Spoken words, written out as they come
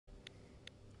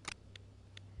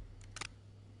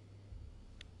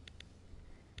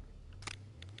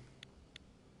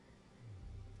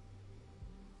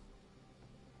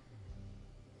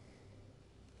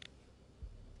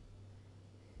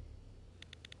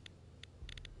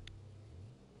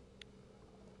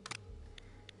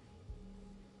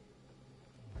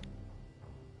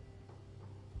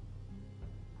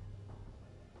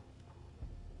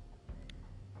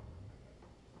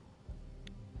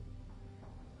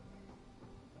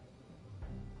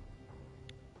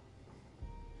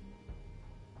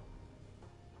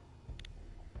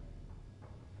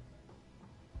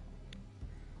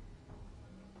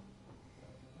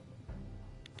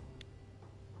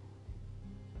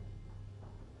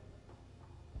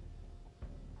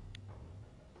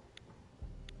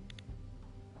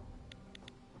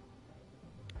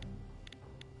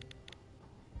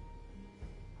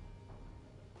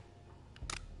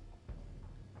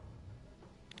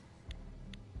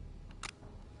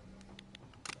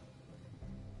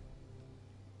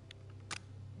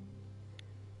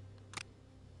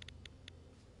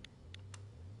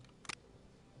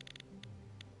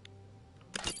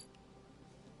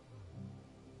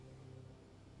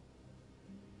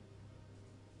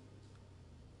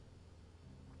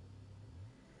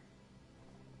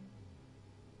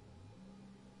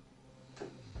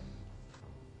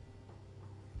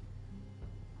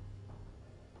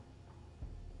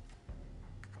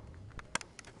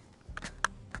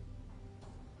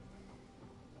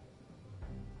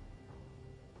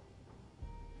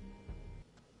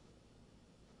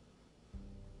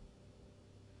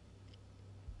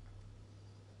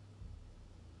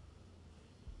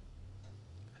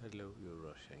Hello, you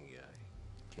Russian guy.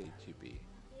 KGB.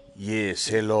 Yes,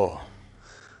 hello.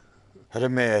 How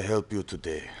may I help you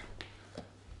today?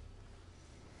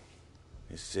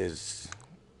 It says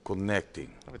connecting.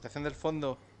 Habitación del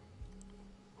fondo.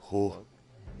 Who?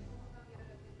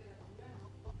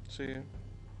 Sí.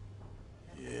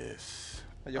 Yes.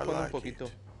 Yo I juego un like poquito.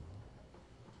 it.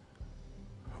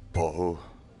 Paul,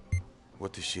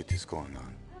 what the shit is going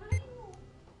on?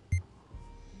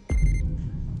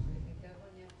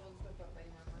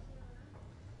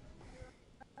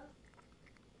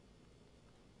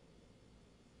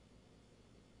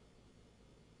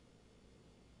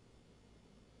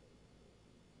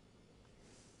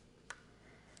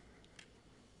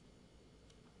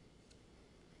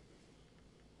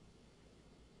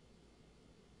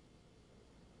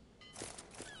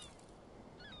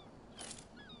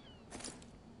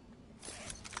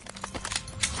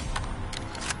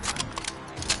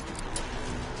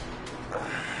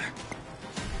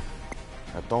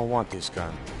 I don't want this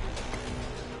gun.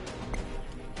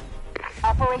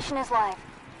 Operation is live.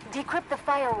 Decrypt the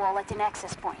firewall at an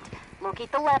access point.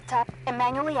 Locate the laptop and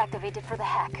manually activate it for the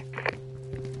hack.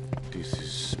 This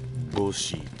is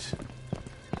bullshit.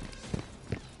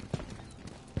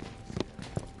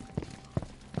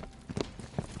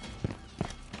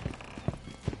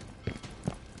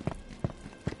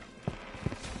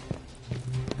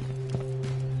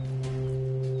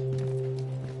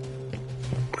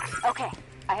 Okay,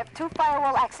 I have 2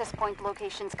 firewall access point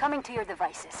locations coming to your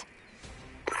devices.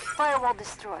 Firewall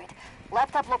destroyed.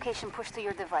 Laptop location pushed to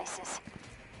your devices.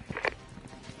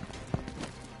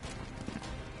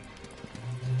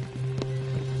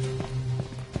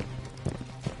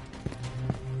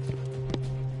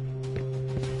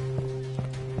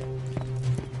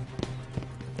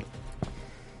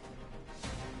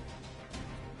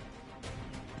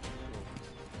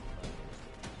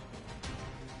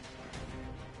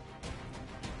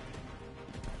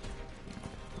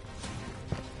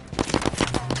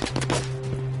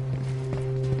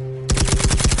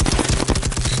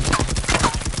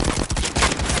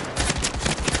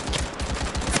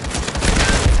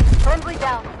 Friendly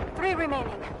down. 3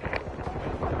 remaining.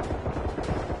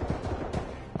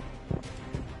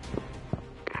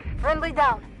 Friendly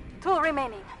down. 2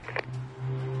 remaining.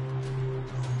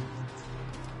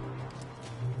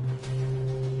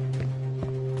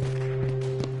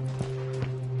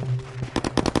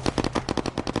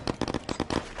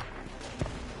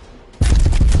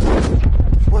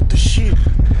 What the shit?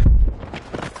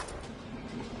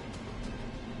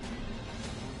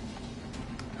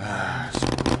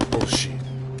 It's bullshit.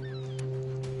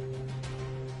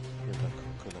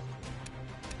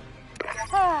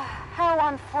 How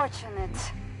unfortunate.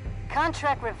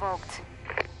 Contract revoked.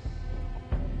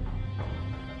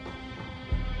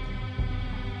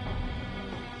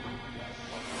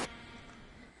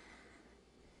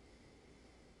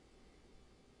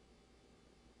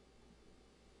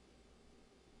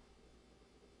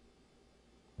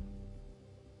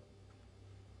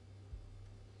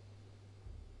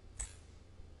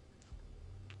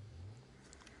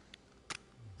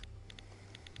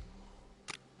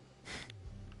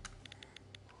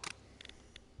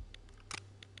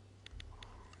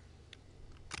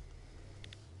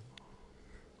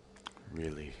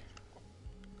 Really?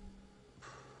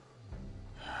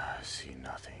 I see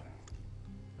nothing.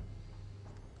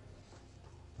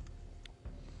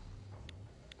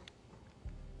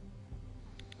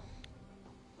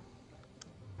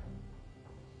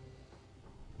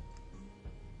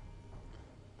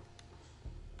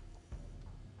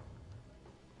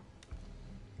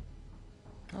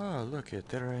 Oh, look it,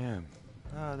 there I am.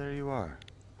 Ah, there you are.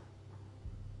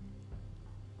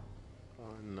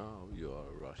 Oh, now you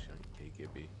are Russian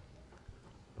KGB.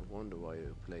 I wonder why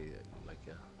you play like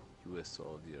a US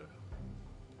soldier.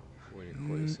 When you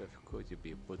call yourself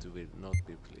KGB, but you will not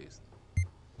be pleased.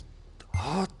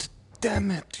 Oh,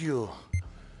 damn it, you!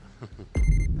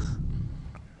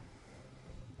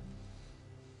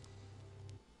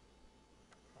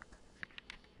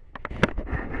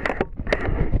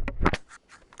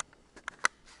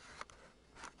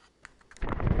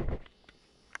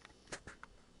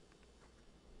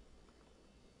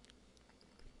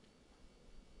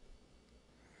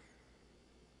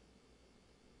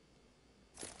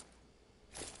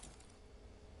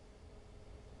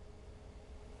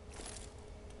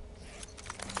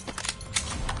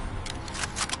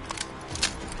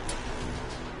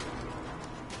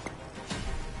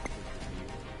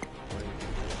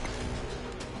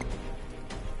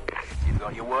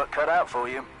 Got your work cut out for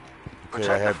you. Okay, I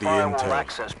Protect the have the firewall intel.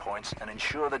 access points and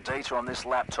ensure the data on this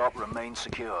laptop remains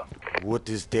secure. What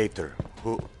is data?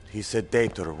 Who? He said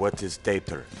dater. What is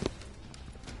dater?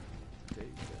 Data.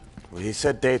 Well, he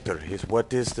said dater.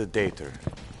 What is the dater?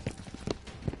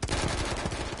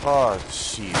 Oh,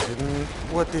 shit.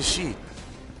 What is she?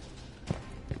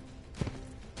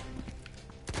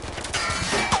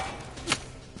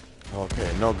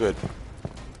 Okay, no good.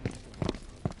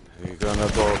 We're gonna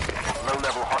go.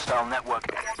 Low-level hostile network.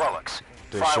 Bollocks.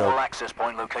 They Firewall shall- access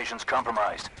point locations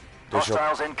compromised. They shall-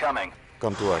 Hostiles incoming.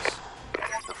 Come to us.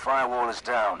 The firewall is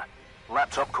down.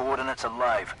 Laptop coordinates are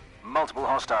live. Multiple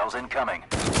hostiles incoming.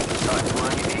 Time to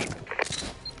earn your keep.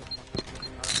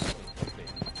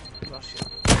 Russia.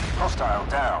 Hostile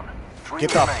down. 3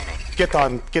 Get up.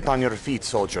 remaining. Get on your feet,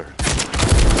 soldier.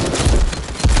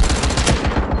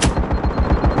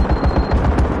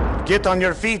 Get on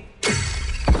your feet.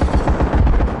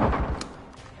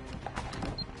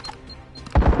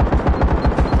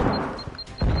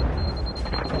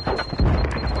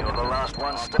 You're the last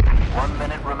one. 1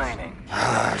 minute remaining.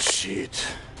 Ah, shit.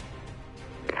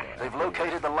 They've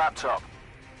located the laptop.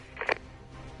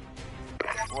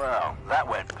 Well, that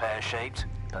went pear-shaped.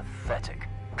 Pathetic.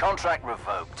 Contract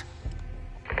revoked.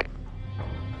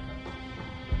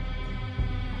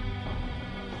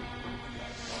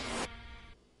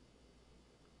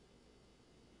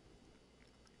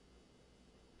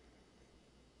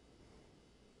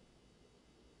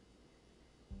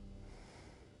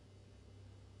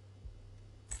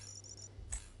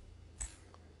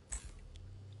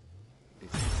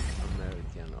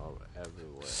 American are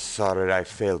everywhere. Sorry I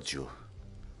failed you.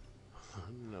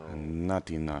 No,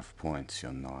 Not enough points,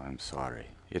 you know. I'm sorry.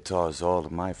 It was all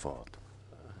my fault.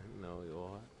 no, you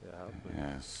are. Yeah, but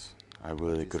Yes, I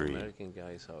will these agree. American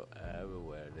guys are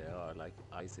everywhere. They are like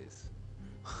ISIS.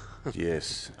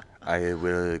 Yes, I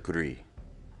will agree.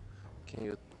 Can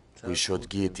you tell We should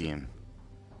get Putin- him.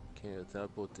 Can you tell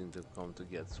Putin to come to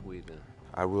get Sweden?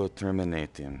 I will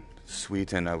terminate him.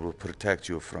 Sweden, I will protect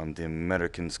you from the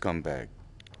American scumbag.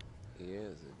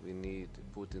 Yes, we need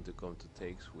Putin to come to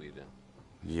take Sweden.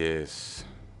 Yes.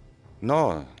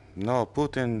 No,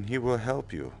 Putin, he will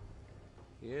help you.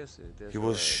 Yes, that's He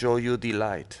will why show you the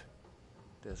light.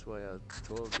 that's why I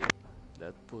told you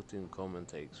that Putin come and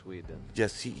take Sweden.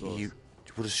 Yes, he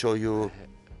Because will show you I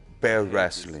bear hate this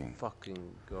wrestling. Fucking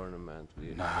government.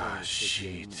 We Ah, only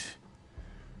taking shit.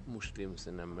 Muslims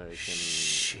and American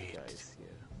Shit. guys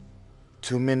here.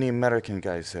 Too many American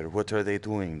guys there. What are they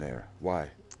doing there? Why?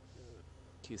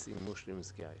 Kissing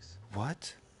Muslims guys.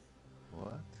 What?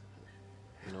 What?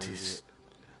 You know, This-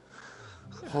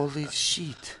 Holy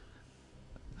shit.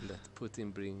 let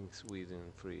Putin bring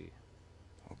Sweden free.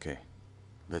 Okay,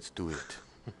 let's do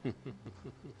it.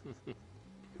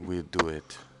 We'll do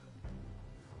it.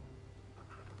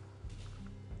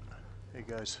 Hey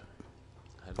guys,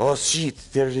 Oh shit,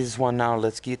 there is one now.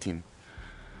 Let's get him.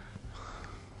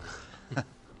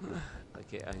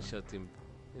 Okay, I shot him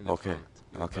in the Okay, front.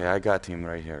 You okay, got- I got him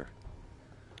right here.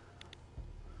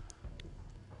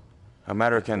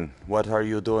 American, what are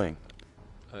you doing?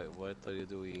 What are you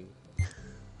doing?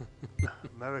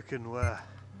 American where?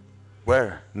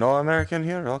 Where? No American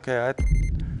here? Okay,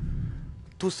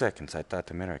 2 seconds, I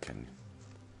thought American.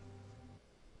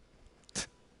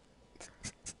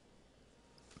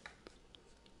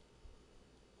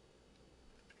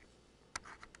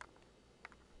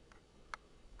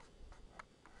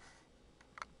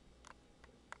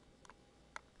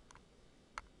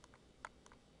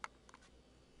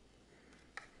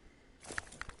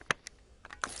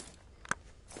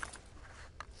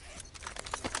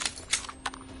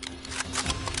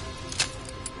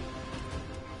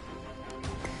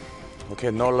 Okay,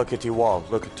 no look at the wall.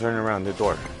 Look, turn around the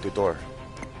door. The door.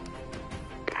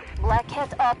 Black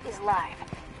Hat Up is live.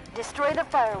 Destroy the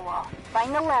firewall,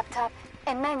 find the laptop,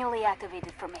 and manually activate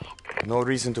it for me. No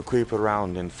reason to creep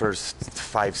around in first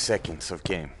 5 seconds of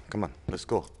game. Come on, let's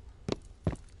go.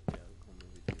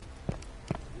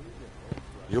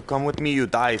 You come with me, you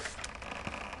die.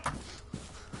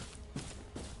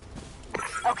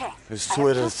 Okay. There's I have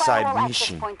two suicide firewall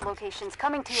mission. access point locations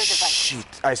coming to your device. Shit,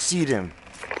 I see them.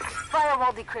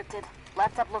 Firewall decrypted.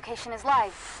 Laptop location is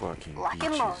live. Fucking Lock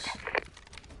and load. bitches.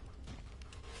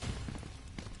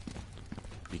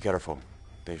 Be careful.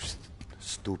 There's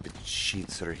stupid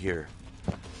sheets that are here.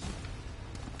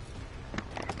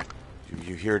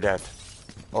 You hear that?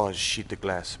 Oh shit, the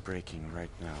glass breaking right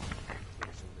now.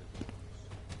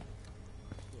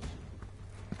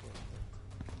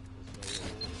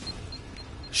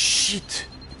 Shit!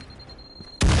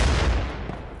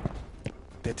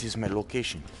 That is my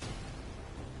location.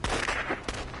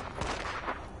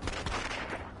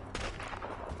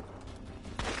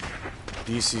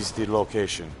 This is the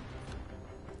location.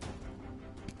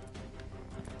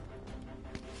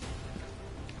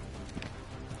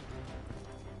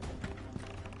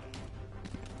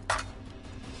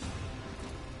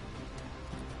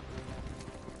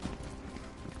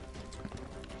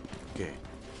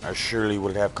 I surely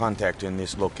will have contact in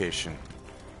this location.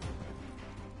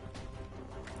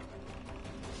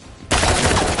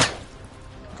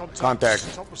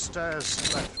 Contact. Top of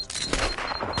stairs left.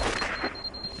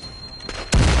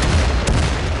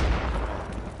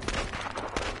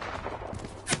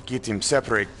 Get him,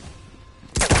 separate.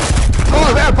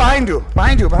 Oh, there, behind you!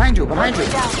 Behind you, behind you, behind you!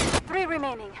 Down. 3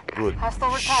 remaining. Good.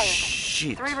 Hostile retired.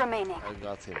 Shit. 3 remaining. I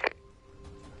got him.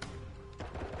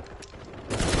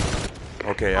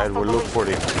 Okay, I will look for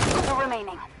him. 2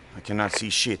 remaining. I cannot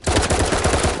see shit.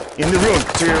 In the room,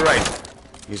 to your right.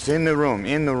 He's in the room,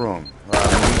 monkey.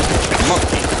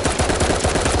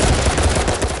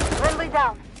 Friendly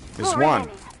down. There's 2 one.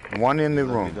 remaining. One in the Let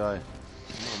me room. die.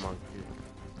 No monkey.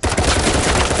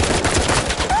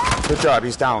 Good job,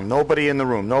 he's down. Nobody in the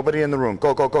room. Nobody in the room.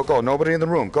 Go, go, go, go. Nobody in the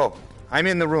room. Go. I'm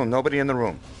in the room. Nobody in the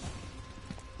room.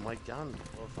 My gun.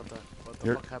 What the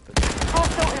You're- fuck happened?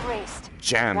 Hostile erased.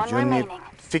 Jam. 1 You need remaining.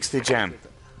 fix the jam.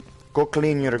 Go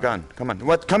clean your gun. Come on.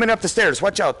 What? Coming up the stairs.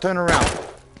 Watch out. Turn around.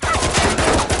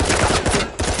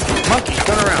 Monkey,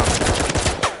 turn around.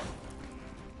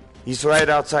 He's right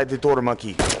outside the door,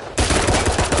 monkey.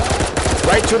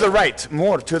 Right to the right.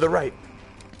 More to the right.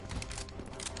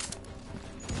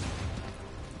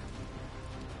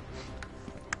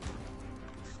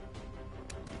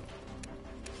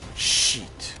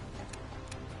 Shit.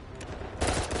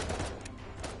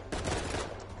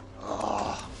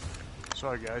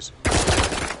 Sorry, guys.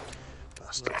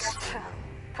 Bastards.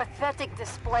 Pathetic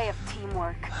display of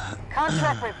teamwork.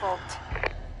 Contract revoked.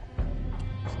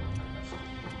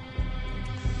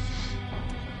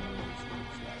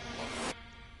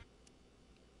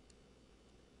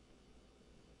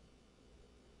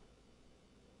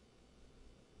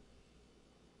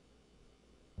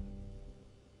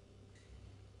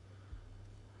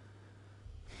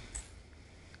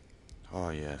 Oh,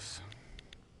 yes.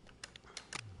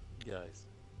 Guys,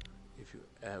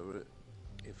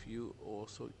 if you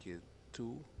also get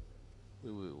 2,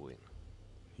 we will win.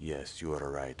 Yes, you are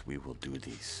right. We will do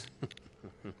this.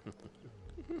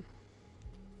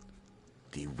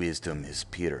 The wisdom is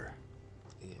Peter.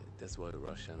 Yeah, that's why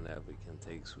Russia never can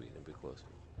take Sweden, because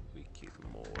we kill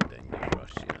more than you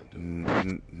Russia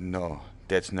do. No,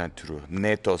 that's not true.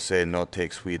 NATO say no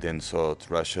take Sweden, so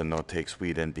Russia no take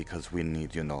Sweden because we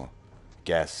need,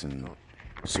 gas and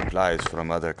supplies from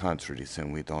other countries,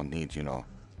 and we don't need,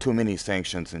 too many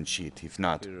sanctions and shit. If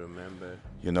not, You remember?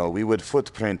 we would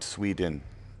footprint Sweden.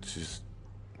 Just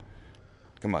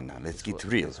come on now, let's get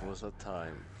real. This was a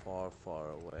time far, far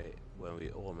away when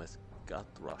we almost got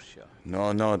Russia.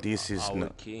 No, this is Our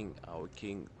not. king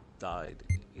died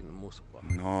in Moscow.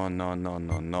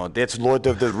 No. That's Lord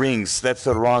of the Rings. That's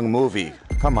the wrong movie.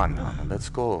 Come on now, let's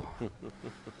go.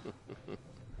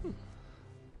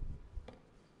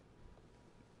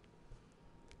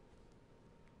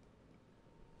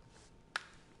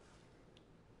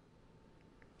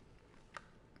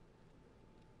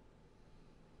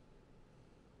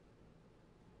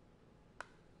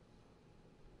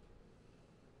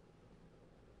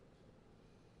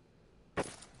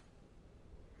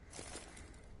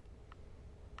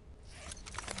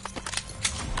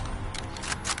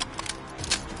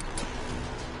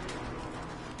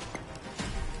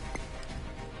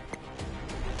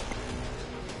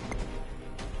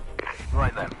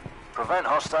 Right then. Prevent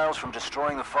hostiles from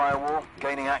destroying the firewall,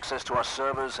 gaining access to our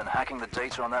servers, and hacking the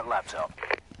data on that laptop.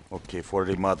 Okay, for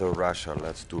the mother of Russia,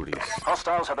 let's do this.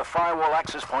 Hostiles have the firewall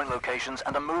access point locations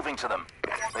and are moving to them.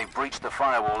 They've breached the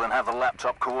firewall and have the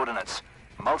laptop coordinates.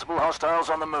 Multiple hostiles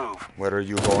on the move. Where are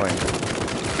you going?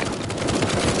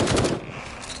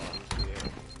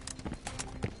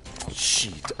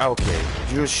 Shit, okay.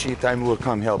 You shit, I will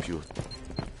come help you.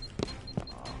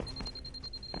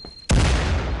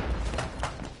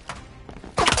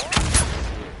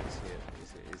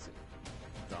 He's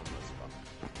dumb as fuck.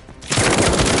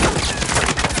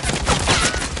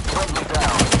 Friendly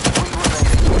down. 3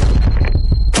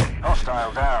 remaining.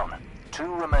 Hostile down.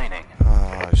 2 remaining.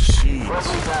 Ah, shit.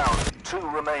 Friendly down. 2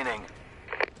 remaining.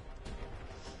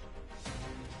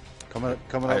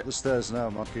 Coming up the stairs now,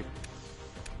 monkey.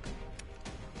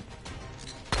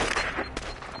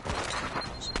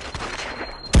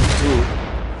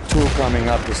 Two coming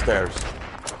up the stairs.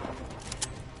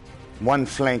 One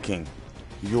flanking.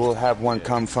 You will have one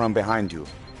come from behind you.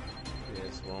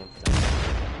 Yes,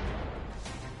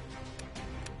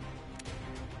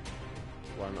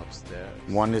 one upstairs.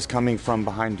 One is coming from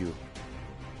behind you.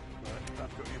 Right,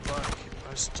 I've got your back.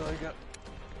 Nice tiger.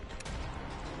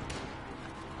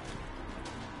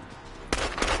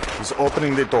 He's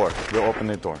opening the door. You open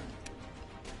the door.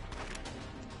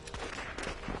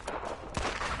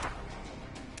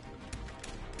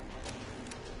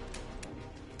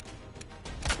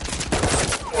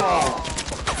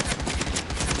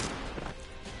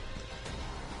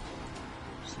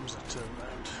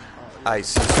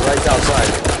 ISIS right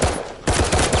outside.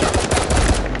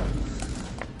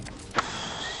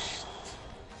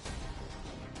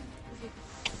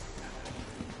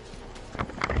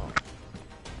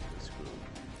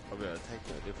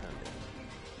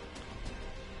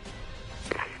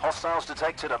 Hostiles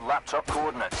detected at laptop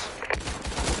coordinates.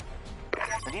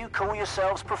 And you call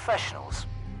yourselves professionals?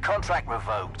 Contract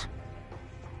revoked.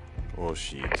 Oh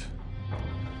shit.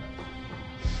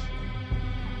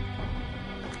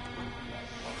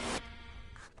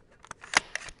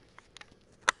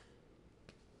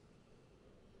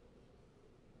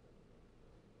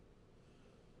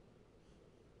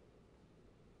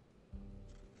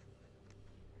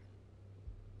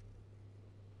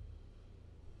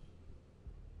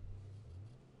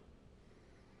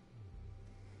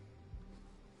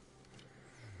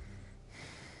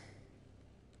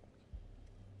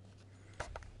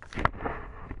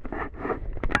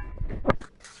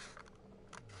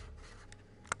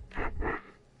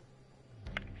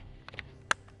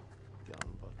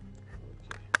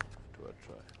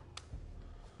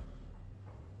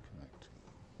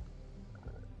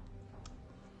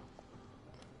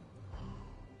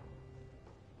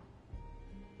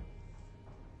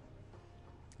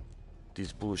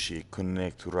 This bullshit.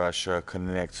 Connect Russia,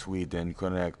 connect Sweden,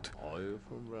 connect. Are you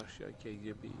from Russia,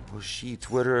 KGB? Oh shit,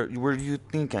 where do you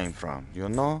think I'm from? You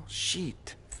know?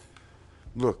 Shit.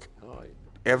 Look,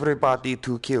 everybody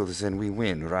 2 kills and we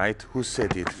win, right? Who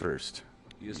said it first?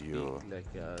 You speak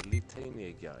like a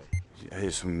Lithuania guy.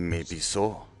 Yes, maybe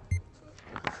so.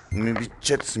 Maybe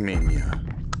Chechmania.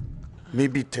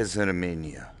 Maybe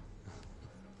Tezermania.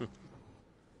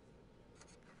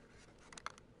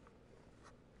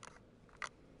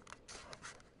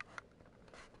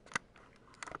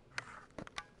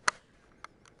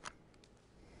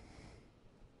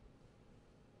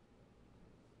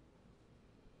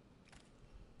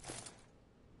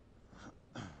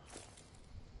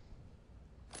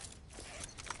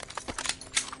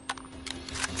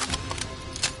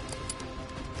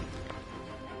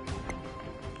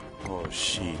 Oh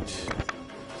shit.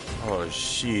 Oh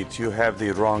shit, you have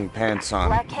the wrong pants on.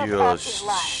 Blackhead You Ops is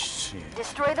live. shit.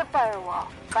 Destroy the firewall,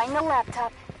 find the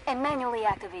laptop, and manually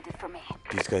activate it for me.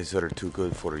 These guys are too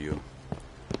good for you.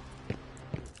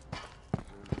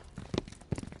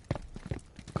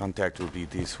 Contact will be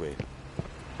this way.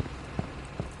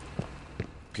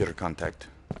 Pure contact.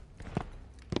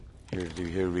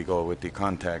 Here we go with the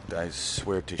contact. I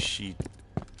swear to shit.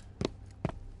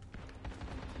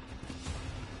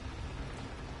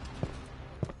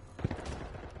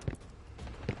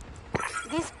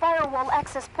 These firewall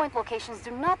access point locations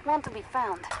do not want to be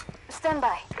found. Stand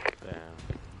by. Damn.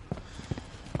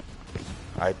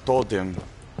 I told them.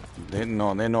 They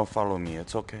don't follow me.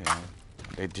 It's okay.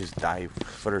 They just die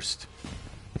first.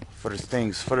 First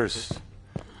things first.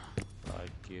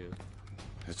 Fuck you.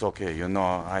 It's okay. You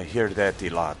know, I hear that a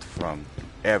lot from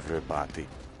everybody.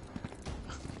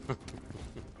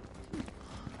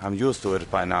 I'm used to it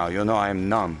by now. You know, I'm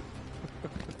numb.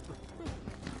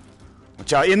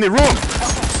 Watch out, in the room! Okay, I have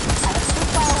 2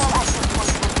 firewall access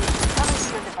point locations coming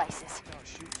to your devices.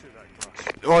 Shoot through that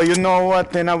glass. Oh, you know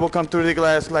what? Then I will come through the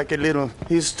glass like a little...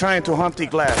 He's trying to hunt the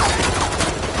glass.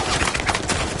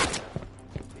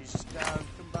 He's down.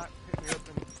 Come back, pick me up,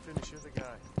 and finish the other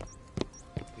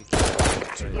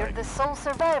guy. You're the sole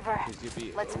survivor.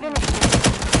 KGB. Let's finish this.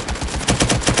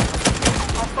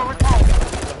 Hostile retired.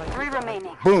 3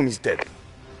 remaining. Boom, he's dead.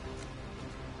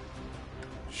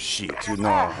 Shit, you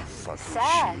know, fucking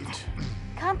Sad. shit.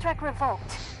 Contract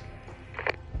revoked.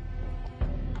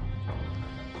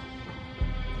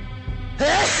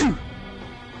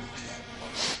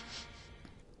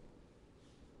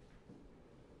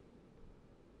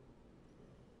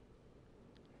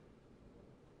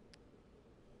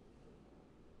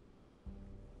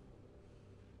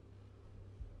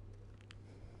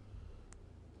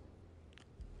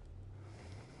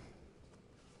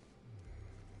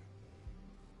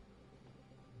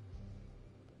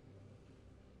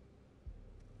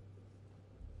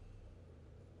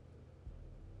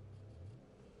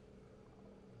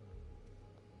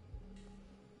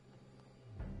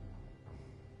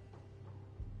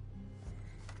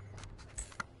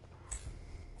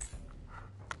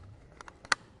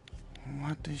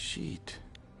 What the shit?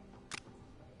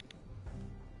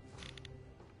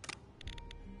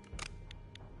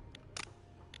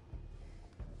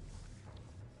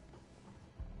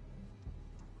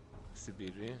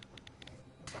 Siberia.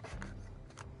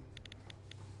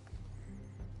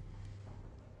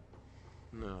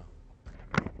 No.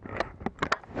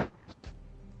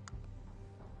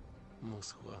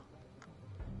 Moskva.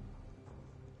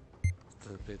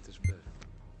 St. Petersburg.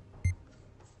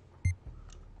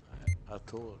 I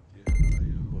told you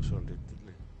I was on the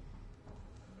delay.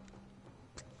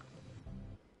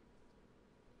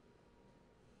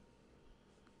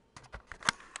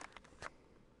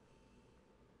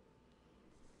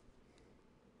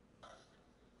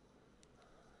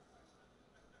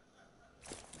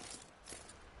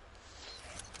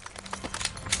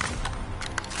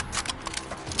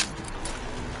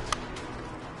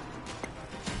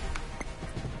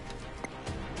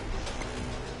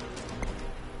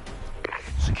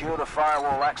 Secure the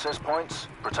firewall access points,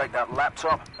 protect that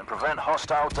laptop, and prevent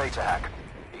hostile data hack.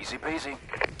 Easy peasy.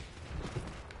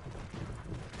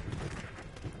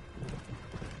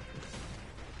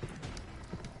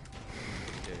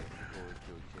 Okay,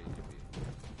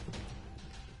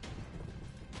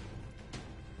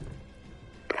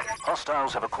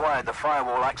 Hostiles have acquired the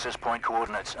firewall access point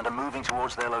coordinates and are moving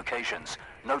towards their locations.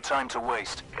 No time to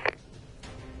waste.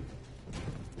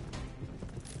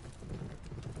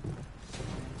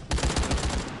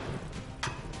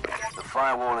 The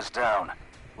firewall is down.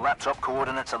 Laptop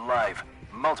coordinates are live.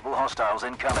 Multiple hostiles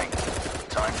incoming.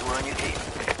 Time to earn your keep.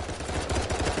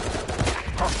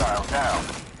 Hostile down.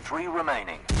 3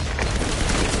 remaining.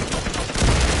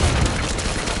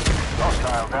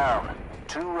 Hostile down.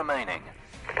 2 remaining.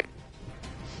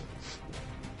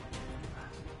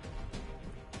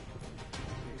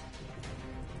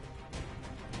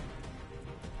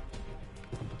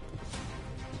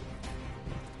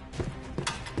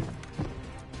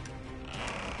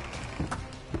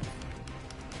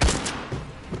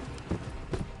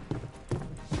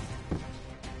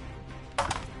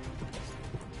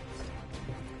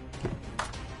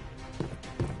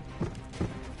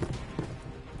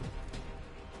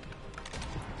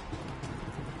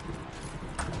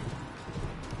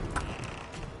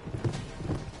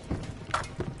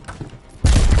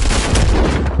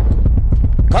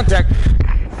 Contact!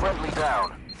 Friendly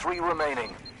down. 3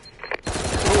 remaining.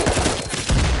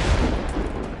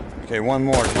 Okay, one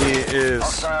more. He is...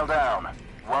 Hostile down. 1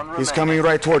 remaining. He's coming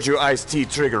right towards you, Ice-T,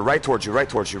 trigger. Right towards you, right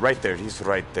towards you, right there. He's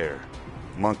right there.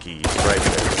 Monkey, he's right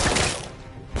there.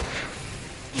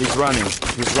 He's running.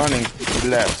 He's running. He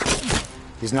left.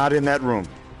 He's not in that room.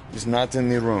 He's not in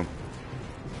the room.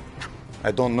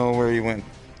 I don't know where he went.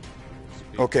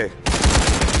 Okay.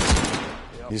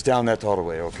 He's down that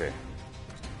hallway, okay.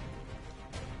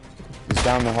 He's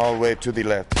down the hallway to the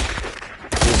left.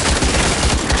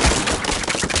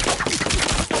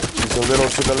 He's a little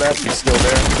to the left, he's still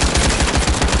there.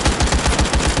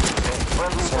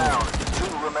 Friendly down.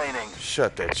 2 remaining.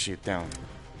 Shut that shit down.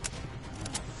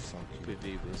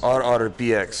 believe this.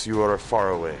 RRBX, you are far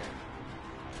away.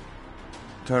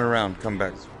 Turn around, come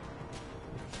back.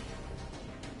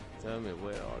 Tell me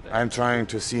where are they? I'm trying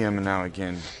to see him now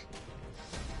again.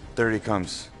 There he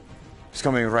comes. He's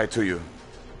coming right to you.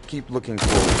 Keep looking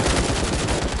forward.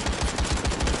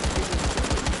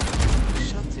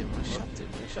 Shot him, I shot him,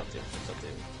 I shot him, I shot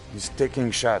him. He's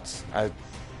taking shots.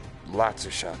 Lots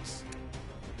of shots.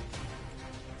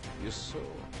 You saw,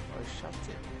 I shot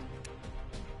him.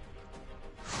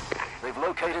 They've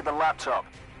located the laptop.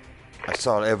 I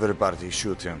saw everybody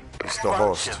shoot him. He's the Bunch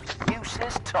host. of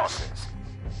useless tossers.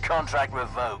 Contract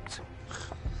revoked.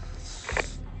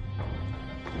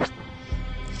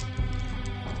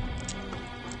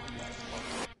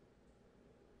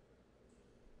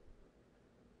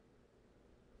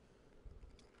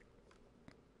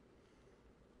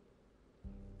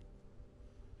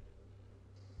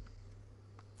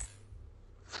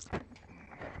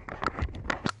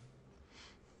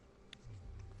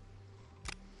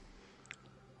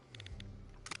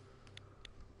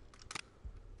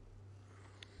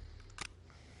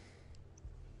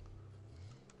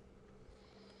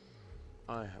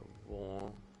 I have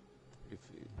won if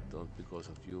it not because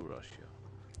of you, Russia.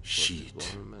 Shit. The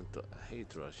government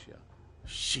hate Russia.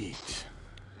 Shit.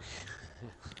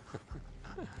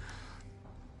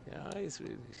 Yeah, it's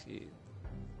really shit.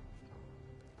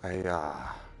 I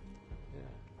Yeah.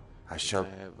 shall I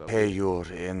have a pay you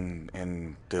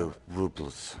in the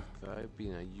rubles. If I've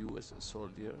been a U.S.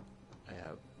 soldier, I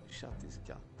have shot this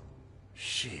gun.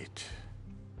 Shit.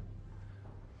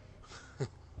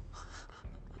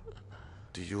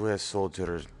 The U.S.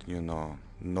 soldier, you know,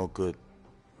 no good.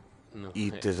 No,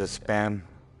 Eat as a spam,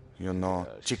 you know,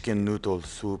 Yeah, chicken noodle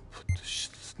soup,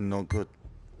 no good.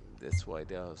 that's why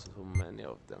there are so many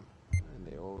of them, and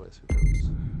they always lose.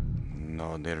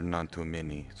 No, there are not too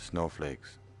many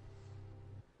snowflakes.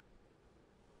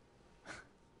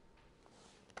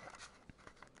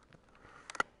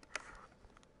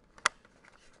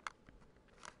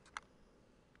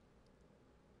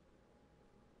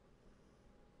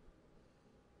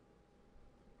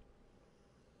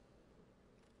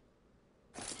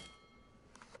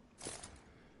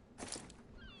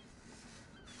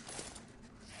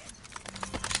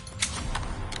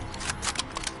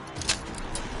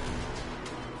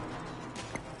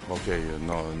 Okay,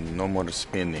 no more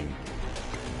spinning.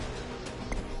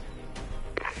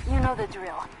 You know the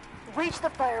drill. Breach the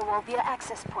firewall via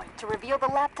access point to reveal the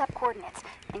laptop coordinates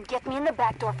and get me in the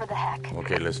back door for the hack.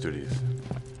 Okay, let's do this.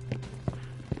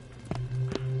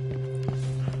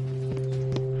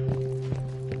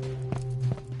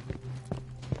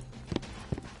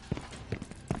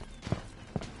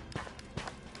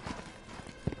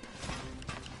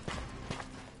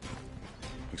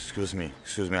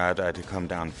 Excuse me, I had to come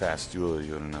down fast. You're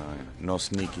no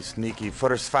sneaky.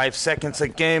 First 5 seconds a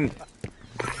game.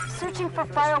 Searching for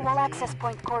firewall access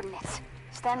point coordinates.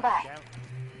 Stand by.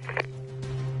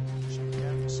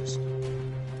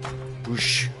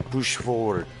 Push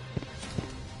forward.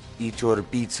 Eat your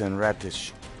beets and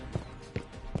radish.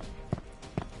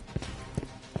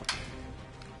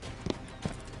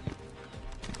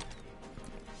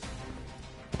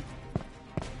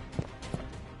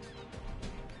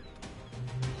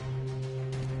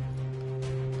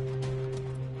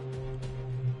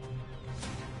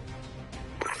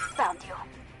 Found you.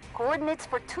 Coordinates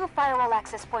for 2 firewall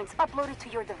access points uploaded to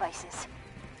your devices.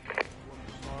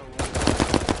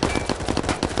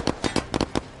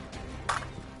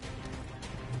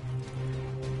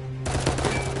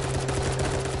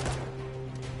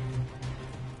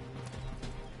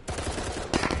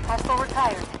 Hostile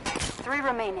retired. 3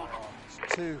 remaining.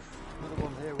 2. Another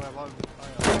one here where I'm...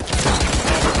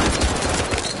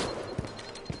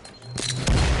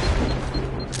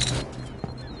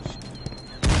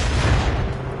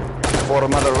 For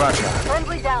Mother Russia.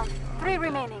 Friendly down. 3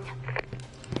 remaining.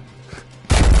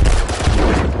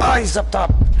 Eyes up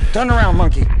top. Turn around,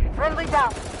 monkey. Friendly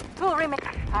down. 2 remaining.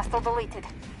 Hostile deleted.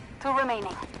 2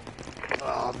 remaining.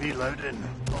 Ah, reloading.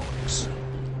 Bollocks.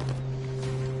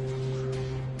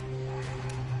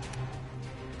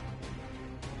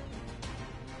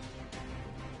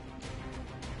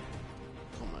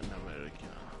 Come on, America.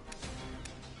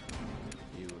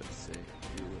 USA.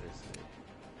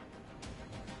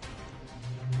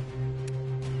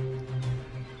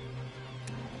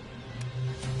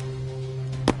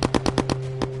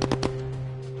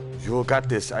 You got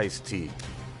this, iced tea.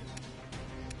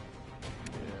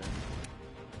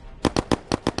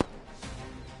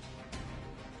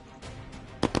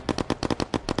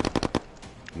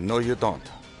 No, you don't.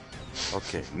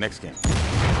 Okay, next game.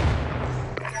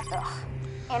 Ugh.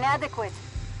 Inadequate.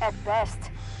 At best.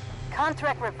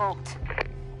 Contract revoked.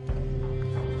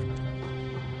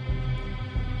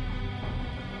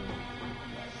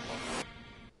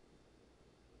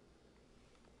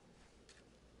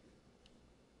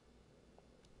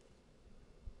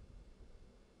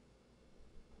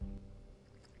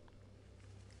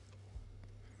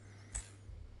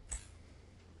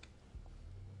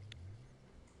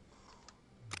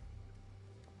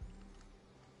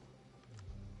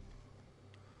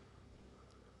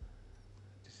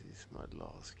 This is my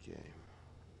last game.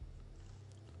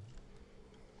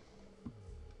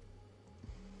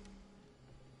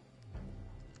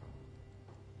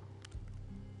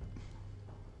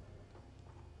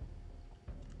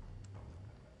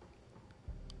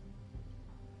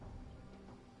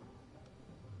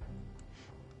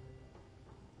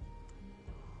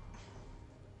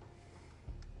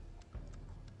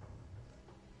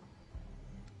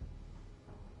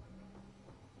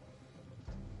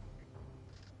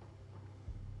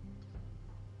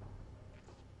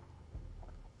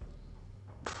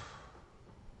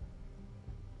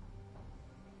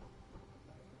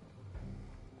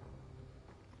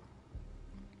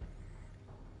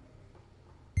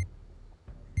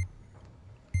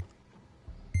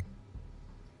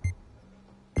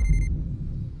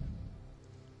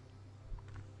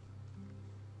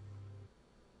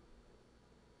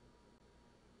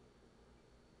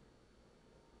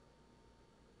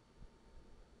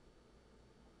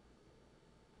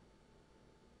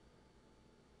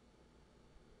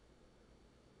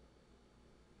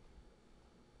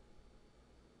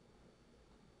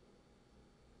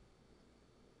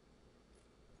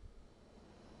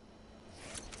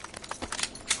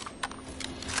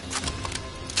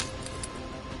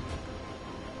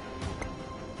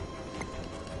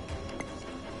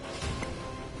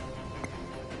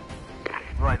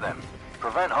 Right then.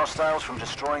 Prevent hostiles from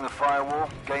destroying the firewall,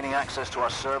 gaining access to our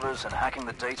servers, and hacking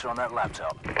the data on that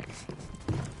laptop.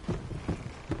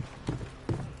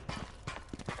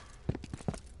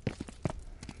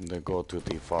 They go to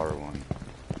the far one.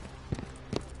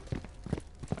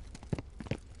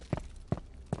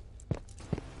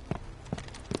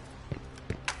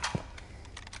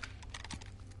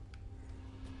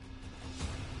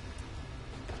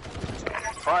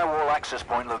 Firewall access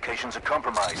point locations are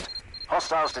compromised.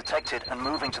 Hostiles detected and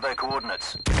moving to their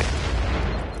coordinates.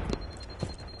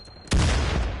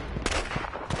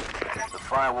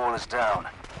 Firewall is down.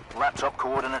 Laptop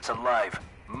coordinates are live.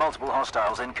 Multiple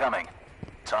hostiles incoming.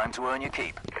 Time to earn your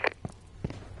keep.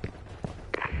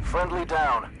 Friendly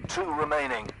down. 2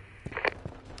 remaining.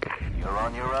 You're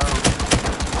on your own.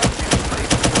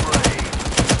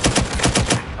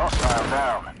 Hostile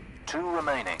down. 2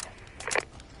 remaining.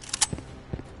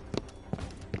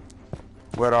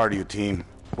 Where are you, team?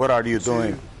 What are you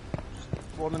doing?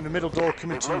 One in the middle door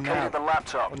coming They've to you now. located the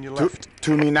laptop. On your left.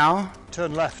 To me now?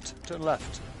 Turn left. Turn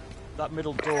left. That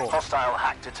middle door. Hostile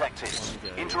hack detected.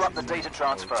 Interrupt the data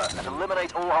transfer and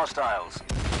eliminate all hostiles.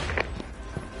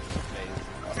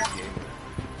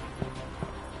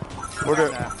 What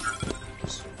are... Now.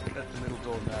 Just at the middle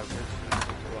door now.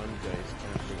 Run, guys.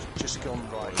 Just gone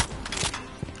right.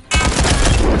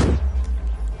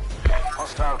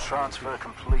 Hostile transfer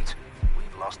complete.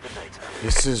 We've lost the data.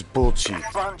 This is bullshit.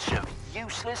 Bunch of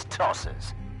useless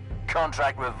tossers.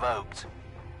 Contract revoked.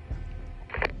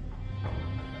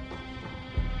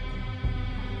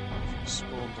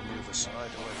 Spawned on the other side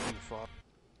away from the fire.